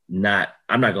being I'm not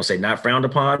going to say not frowned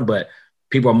upon, but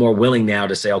people are more willing now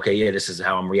to say, okay, yeah, this is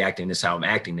how I'm reacting. This is how I'm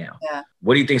acting now. Yeah.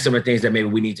 What do you think some of the things that maybe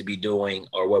we need to be doing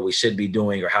or what we should be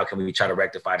doing, or how can we try to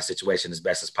rectify the situation as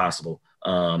best as possible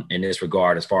in this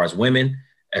regard, as far as women,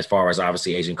 as far as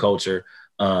obviously Asian culture?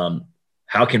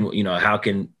 How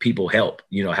can people help?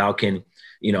 You know, how can,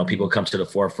 you know, people come to the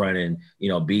forefront and, you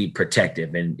know, be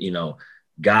protective and, you know,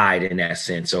 guide in that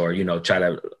sense, or, you know, try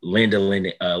to lend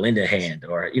a hand,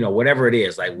 or, you know, whatever it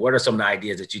is. Like, what are some of the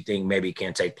ideas that you think maybe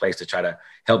can take place to try to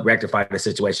help rectify the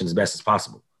situation as best as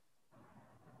possible?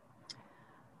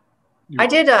 I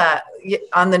did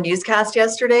on the newscast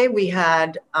yesterday, we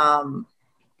had,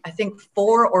 I think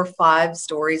 4 or 5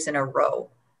 stories in a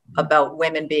row about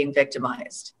women being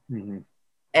victimized.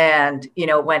 And, you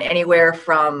know, went anywhere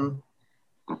from,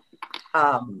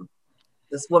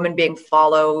 this woman being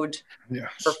followed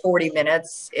for 40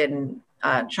 minutes in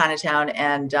Chinatown,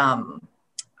 and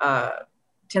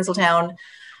Tinseltown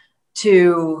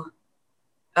to,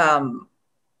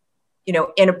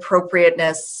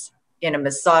 inappropriateness in a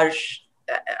massage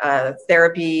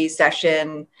therapy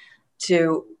session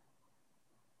to,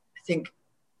 I think,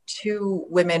 2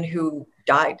 women who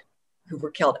died, who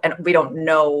were killed. And we don't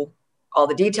know all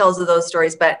the details of those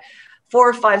stories, but 4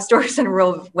 or 5 stories in a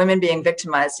row of women being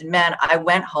victimized. And man, I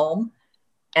went home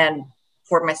and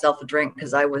poured myself a drink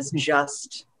because I was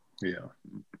just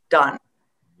done.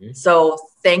 Mm-hmm. So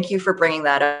thank you for bringing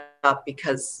that up,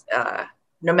 because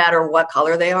no matter what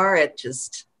color they are, it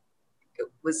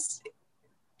was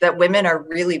that women are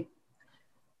really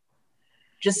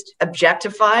just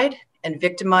objectified and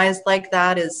victimized like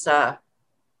that is,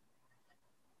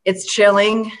 it's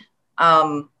chilling.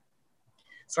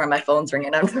 Sorry, my phone's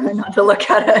ringing. I'm trying not to look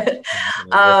at it.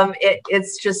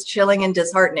 It's just chilling and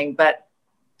disheartening. But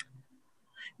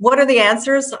what are the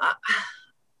answers?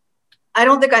 I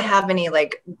don't think I have any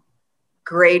like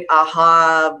great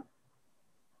aha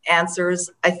answers.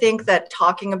 I think that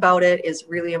talking about it is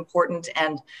really important,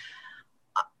 and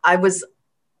I'm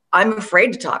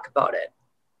afraid to talk about it.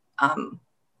 I'm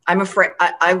afraid.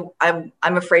 I'm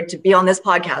afraid to be on this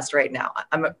podcast right now.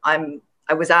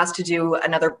 I was asked to do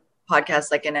another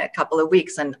podcast like in a couple of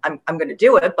weeks, and I'm going to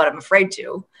do it, but I'm afraid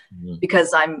to,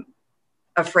 because I'm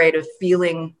afraid of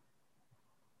feeling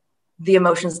the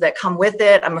emotions that come with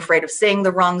it. I'm afraid of saying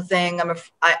the wrong thing.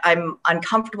 I'm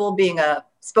uncomfortable being a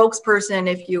spokesperson,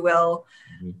 if you will,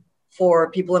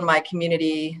 for people in my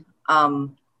community. But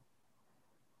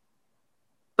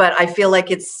I feel like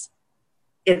it's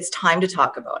time to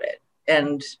talk about it.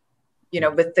 And,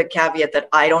 with the caveat that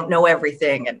I don't know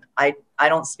everything and I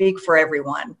don't speak for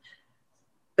everyone,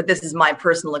 but this is my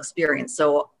personal experience.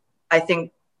 So I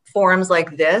think forums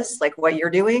like this, like what you're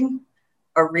doing,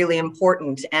 are really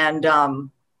important, and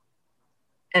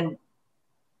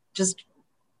just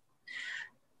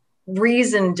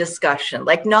reasoned discussion,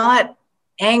 like not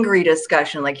angry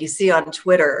discussion like you see on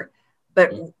Twitter,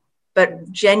 but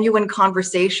genuine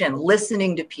conversation,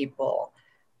 listening to people,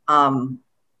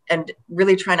 and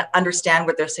really trying to understand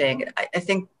what they're saying. I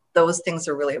think those things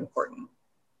are really important.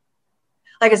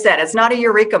 Like I said, it's not a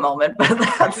eureka moment, but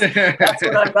that's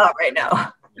what I've got right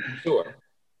now. Sure.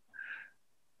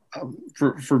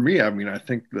 For me, I mean, I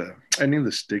think the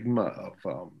stigma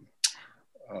of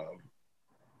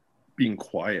being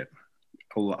quiet,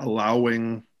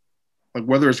 allowing, like,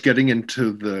 whether it's getting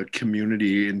into the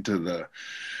community, in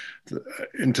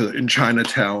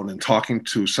Chinatown and talking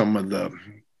to some of the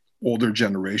older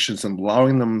generations and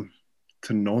allowing them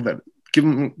to know that,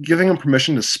 giving them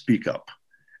permission to speak up.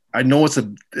 I know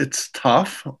it's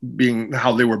tough, being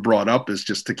how they were brought up is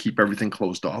just to keep everything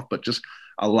closed off, but just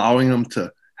allowing them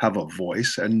to have a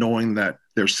voice and knowing that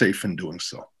they're safe in doing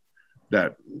so,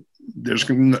 that there's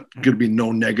going to be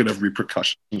no negative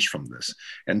repercussions from this.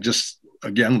 And just,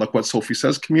 again, like what Sophie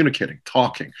says, communicating,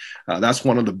 talking. That's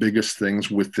one of the biggest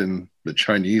things within the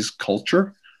Chinese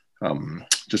culture.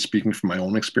 Just speaking from my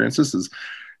own experiences, is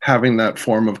having that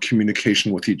form of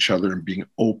communication with each other and being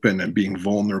open and being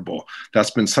vulnerable.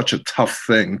 That's been such a tough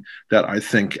thing that I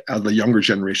think the younger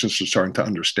generations are starting to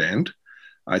understand.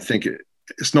 I think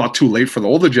it's not too late for the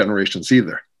older generations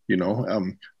either,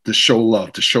 to show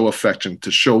love, to show affection, to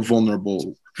show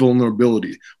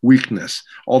vulnerability, weakness,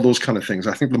 all those kind of things.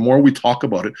 I think the more we talk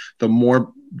about it, the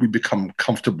more we become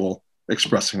comfortable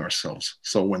expressing ourselves.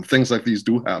 So when things like these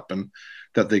do happen,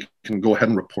 that they can go ahead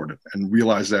and report it and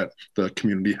realize that the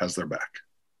community has their back.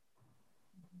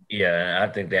 Yeah,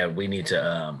 I think that we need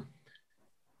to,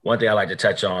 one thing I like to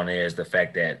touch on is the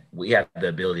fact that we have the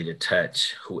ability to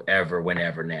touch whoever,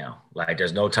 whenever now. Like,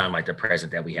 there's no time like the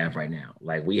present that we have right now.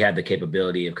 Like, we have the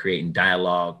capability of creating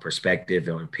dialogue, perspective,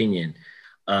 and opinion.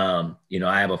 I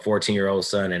have a 14-year-old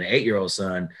son and an 8-year-old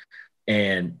son.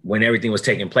 And when everything was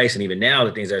taking place, and even now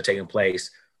the things that are taking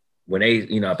place, when they,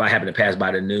 if I happen to pass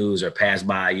by the news or pass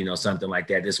by, something like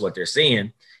that, this is what they're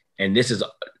seeing. And this is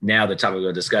now the topic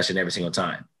of discussion every single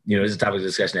time. This is a topic of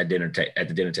discussion at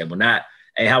the dinner table. Not,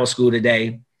 hey, how was school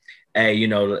today? Hey,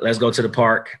 let's go to the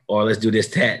park, or let's do this,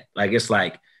 that. Like, it's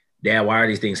like, Dad, why are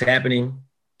these things happening?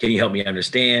 Can you help me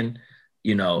understand?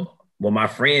 Well, my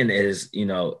friend is,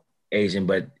 Asian,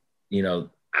 but,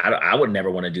 I would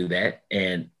never want to do that.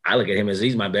 And I look at him as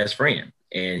he's my best friend,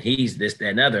 and he's this, that,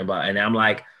 and other. And I'm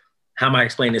like, how am I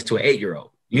explaining this to an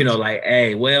 8-year-old? Like,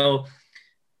 hey, well,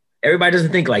 everybody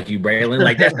doesn't think like you, Braylon.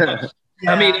 Like, that's,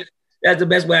 I mean, that's the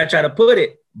best way I try to put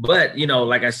it. But,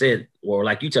 like I said, or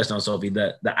like you touched on, Sophie,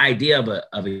 the idea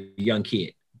of a young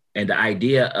kid and the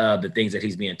idea of the things that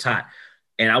he's being taught.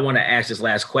 And I want to ask this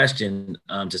last question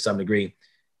to some degree.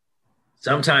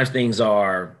 Sometimes things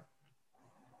are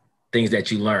things that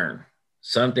you learn,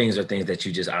 some things are things that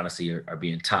you just honestly are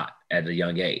being taught at a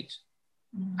young age.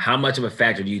 How much of a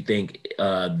factor do you think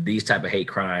these type of hate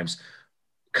crimes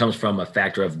comes from a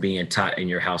factor of being taught in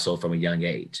your household from a young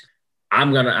age?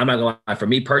 I'm not gonna lie, for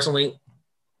me personally,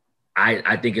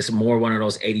 I think it's more one of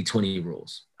those 80-20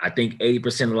 rules. I think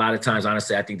 80% a lot of times,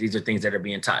 honestly, I think these are things that are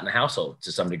being taught in the household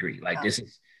to some degree. Like this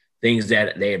is things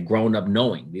that they have grown up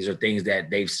knowing. These are things that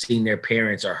they've seen their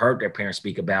parents or heard their parents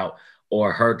speak about,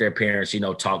 or heard their parents,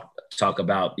 talk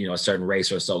about, a certain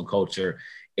race or a certain culture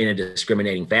in a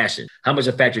discriminating fashion. How much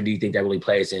of a factor do you think that really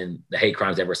plays in the hate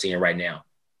crimes that we're seeing right now?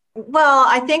 Well,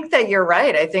 I think that you're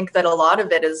right. I think that a lot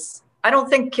of it is, I don't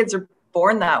think kids are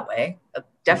born that way. I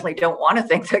definitely don't want to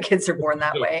think that kids are born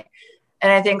that way.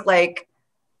 And I think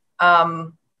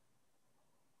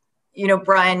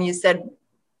Brian, you said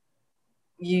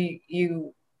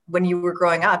you when you were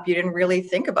growing up, you didn't really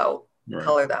think about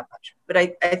color that much. But I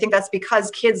think that's because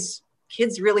kids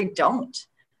really don't.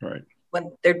 Right.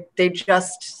 When they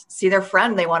just see their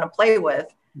friend they want to play with.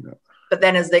 Yeah. But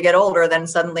then as they get older, then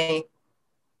suddenly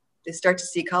they start to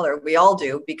see color. We all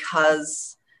do,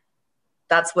 because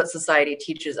that's what society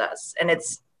teaches us. And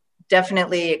it's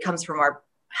definitely, it comes from our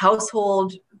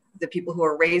household, the people who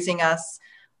are raising us,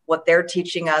 what they're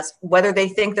teaching us, whether they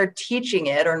think they're teaching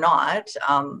it or not.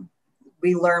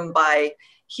 We learn by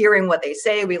hearing what they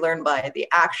say. We learn by the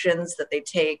actions that they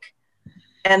take.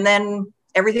 And then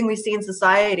everything we see in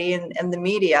society and the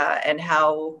media, and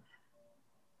how,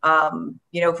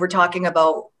 if we're talking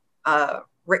about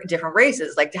different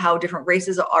races, like how different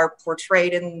races are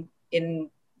portrayed in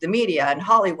the media and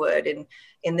Hollywood and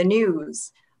in the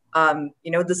news,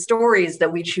 the stories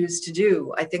that we choose to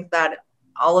do. I think that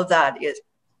all of that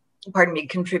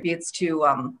contributes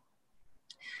to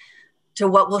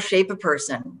what will shape a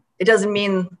person. It doesn't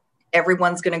mean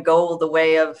everyone's going to go the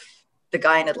way of the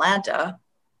guy in Atlanta.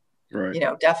 Right.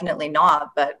 Definitely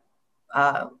not. But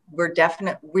we're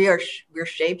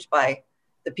shaped by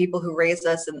the people who raised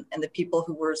us and the people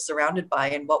who we're surrounded by,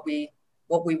 and what we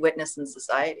witness in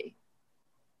society.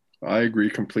 I agree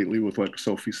completely with what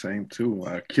Sophie's saying too.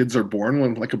 Kids are born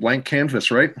with like a blank canvas,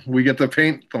 right? We get to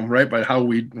paint them, right, by how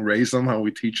we raise them, how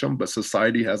we teach them, but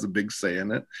society has a big say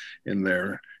in it, in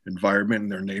their environment, in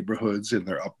their neighborhoods, in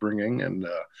their upbringing. And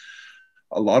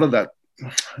a lot of that,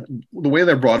 the way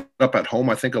they're brought up at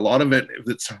home, I think a lot of it, if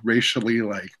it's racially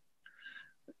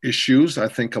issues, I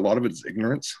think a lot of it is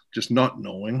ignorance, just not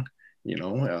knowing.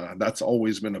 That's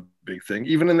always been a big thing,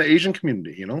 even in the Asian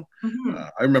community. Mm-hmm.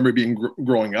 I remember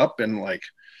growing up, and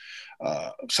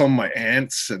some of my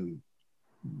aunts, and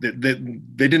they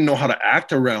didn't know how to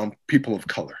act around people of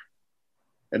color.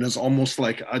 And it's almost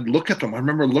like I'd look at them. I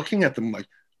remember looking at them like,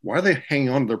 why are they hanging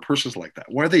on to their purses like that?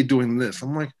 Why are they doing this?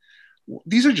 I'm like,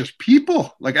 these are just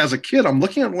people. Like, as a kid, I'm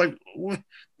looking at them like,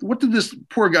 what did this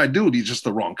poor guy do? He's just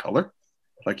the wrong color.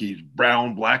 Like, he's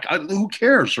brown, black. Who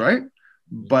cares, right?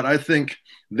 But I think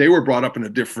they were brought up in a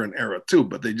different era too,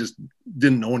 but they just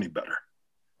didn't know any better.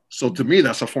 So to me,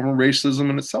 that's a form of racism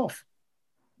in itself.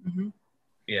 Mm-hmm.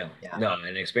 Yeah. No,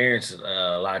 and experience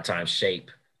a lot of times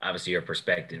shape, obviously, your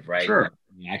perspective, right? Sure.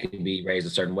 I could be raised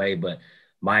a certain way, but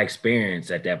my experience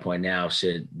at that point now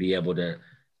should be able to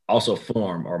also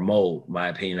form or mold my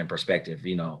opinion and perspective.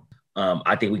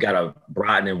 I think we got to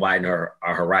broaden and widen our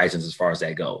horizons as far as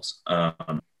that goes.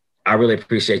 I really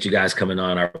appreciate you guys coming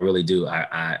on. I really do.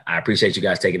 I appreciate you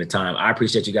guys taking the time. I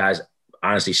appreciate you guys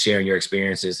honestly sharing your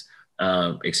experiences,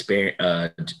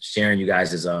 sharing you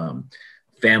guys'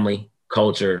 family,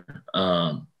 culture.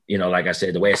 Like I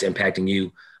said, the way it's impacting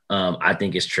you, I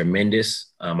think it's tremendous.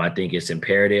 I think it's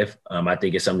imperative. I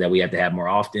think it's something that we have to have more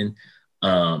often.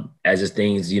 As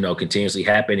things, continuously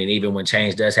happen. And even when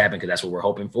change does happen, because that's what we're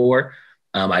hoping for,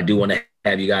 I do want to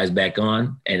have you guys back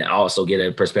on and also get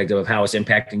a perspective of how it's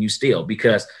impacting you still.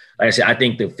 Because like I said, I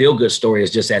think the feel-good story is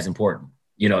just as important.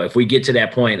 If we get to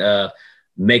that point of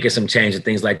making some change and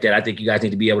things like that, I think you guys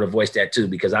need to be able to voice that too,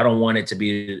 because I don't want it to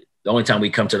be the only time we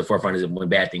come to the forefront is when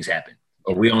bad things happen,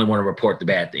 or we only want to report the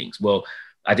bad things. Well,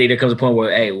 I think there comes a point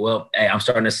where, hey, I'm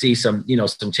starting to see some,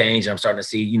 some change. And I'm starting to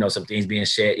see, some things being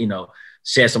shed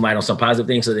some light on some positive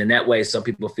things. So then that way, some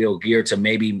people feel geared to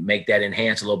maybe make that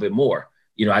enhance a little bit more.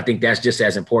 I think that's just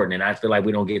as important. And I feel like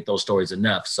we don't get those stories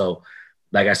enough. So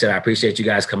like I said, I appreciate you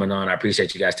guys coming on. I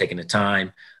appreciate you guys taking the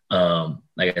time.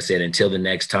 Like I said, until the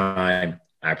next time,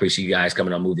 I appreciate you guys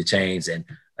coming on Move the Chains. And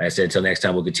like I said, until next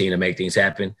time, we'll continue to make things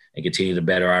happen and continue to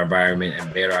better our environment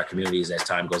and better our communities as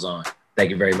time goes on.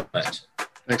 Thank you very much.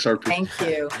 Thanks, RP. Thank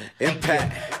you.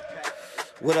 Impact.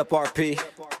 What up, RP?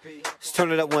 Let's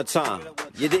turn it up one time.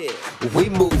 You did. We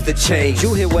move the change.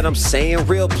 You hear what I'm saying?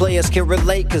 Real players can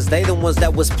relate, cause they the ones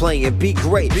that was playing. Be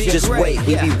great. Just wait.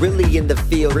 We be really in the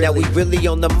field. Now we really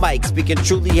on the mic, speaking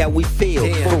truly how we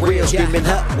feel. For real, screaming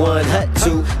hut one, hut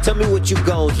two. Tell me what you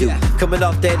gon' do. Coming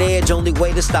off that edge, only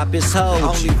way to stop is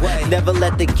hold you. Never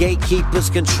let the gatekeepers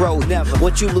control you.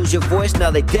 Once you lose your voice, now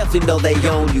they definitely know they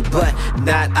own you. But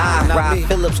not I. Ryan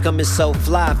Phillips coming so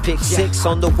fly. Pick 6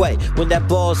 on the way when that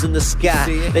ball's in the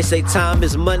sky. They say time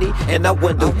is money, and I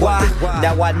wonder why.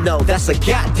 Now I know that's a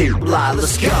goddamn lie.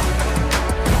 Let's go.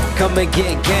 Come and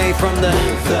get game from the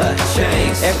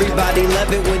chains. Everybody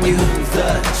love it when you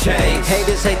the chains.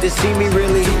 Haters hate to see me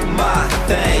really do my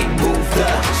thing. Move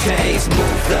the chains,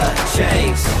 move the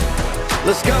chains.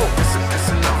 Let's go.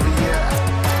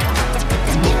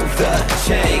 Move the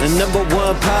chains. The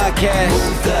 #1 podcast.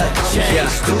 Move the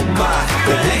chains. Do my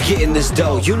thing. Getting this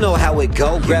dough, you know how it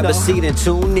go. Grab a seat and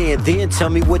tune in, then tell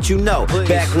me what you know.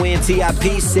 Back when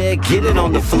T.I.P. said, get it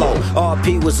on the flow.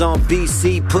 R.P. was on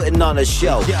BC, putting on a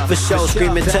show. For show,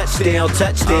 screaming touchdown,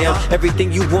 touchdown.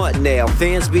 Everything you want now.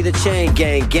 Fans be the chain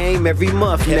gang, game every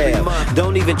month now.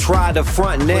 Don't even try to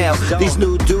front now. These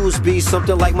new dudes be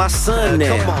something like my son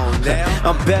now.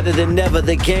 I'm better than ever.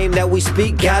 The game that we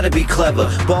speak gotta be clever.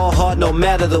 Ball hard no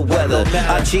matter the weather.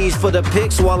 I cheese for the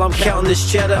picks while I'm counting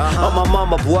this cheddar. On my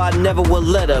mama, boy, I never will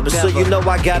let her. But so you know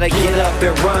I gotta get up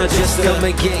and run. Just come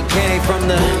and get game from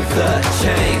the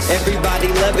chains. Everybody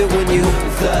love it when you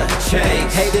the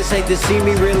chains. Haters hate to see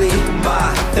me really do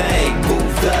my thing.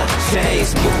 Move the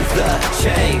chains, move the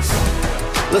chains.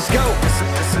 Let's go.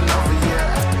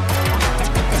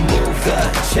 Move the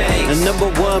chains. The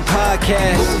 #1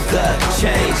 podcast. Move the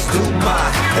chains, do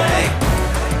my thing.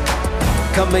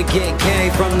 Come and get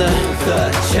game from the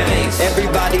chains.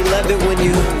 Everybody love it when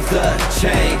you the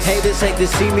chains. Haters hate to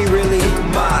see me really do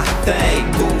my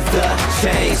thing. Move the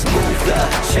chains, move the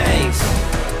chains.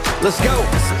 Let's go.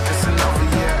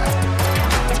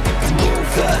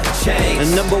 Move the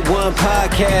chains. The #1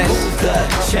 podcast. Move the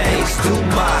chains, do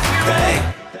my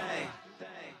thing.